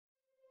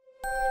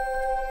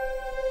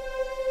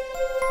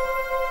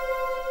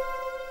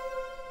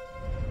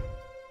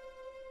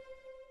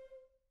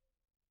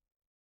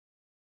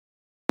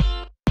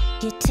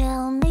You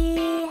tell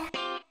me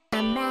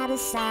I'm out of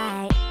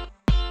sight.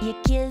 You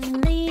give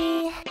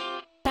me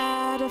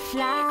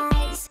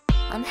butterflies.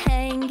 I'm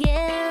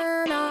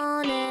hanging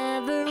on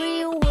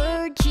every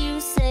word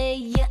you say.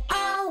 You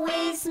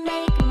always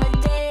make my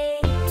day.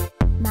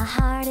 My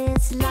heart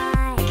is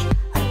like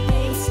a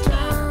bass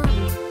drum.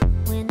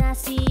 When I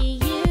see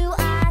you,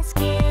 I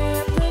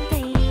skip a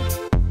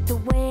beat. The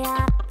way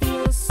I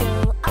feel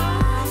so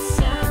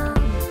awesome,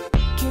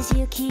 'cause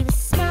you keep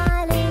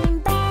smiling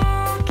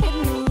back at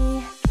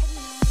me.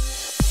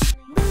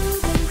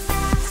 Moving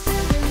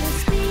faster than the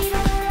speed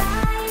of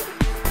light.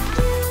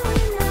 You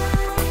and I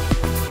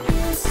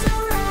feel so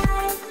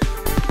right.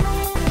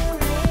 When it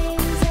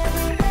rains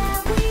everywhere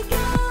we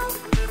go,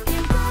 you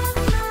rock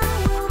my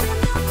world in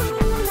the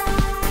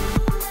moonlight.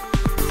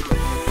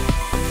 Spread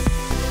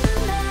the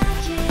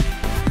magic,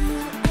 you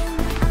and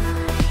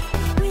I,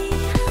 we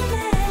have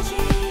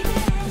magic.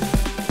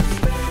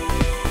 Spread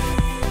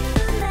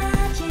the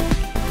magic,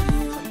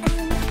 you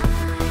and I,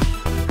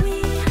 we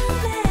have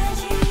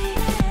magic.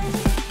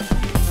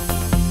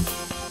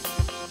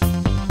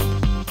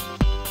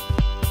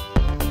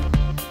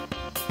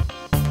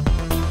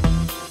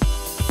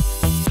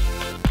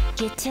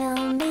 You tell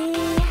me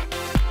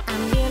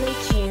I'm really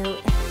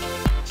cute.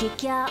 You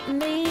got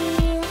me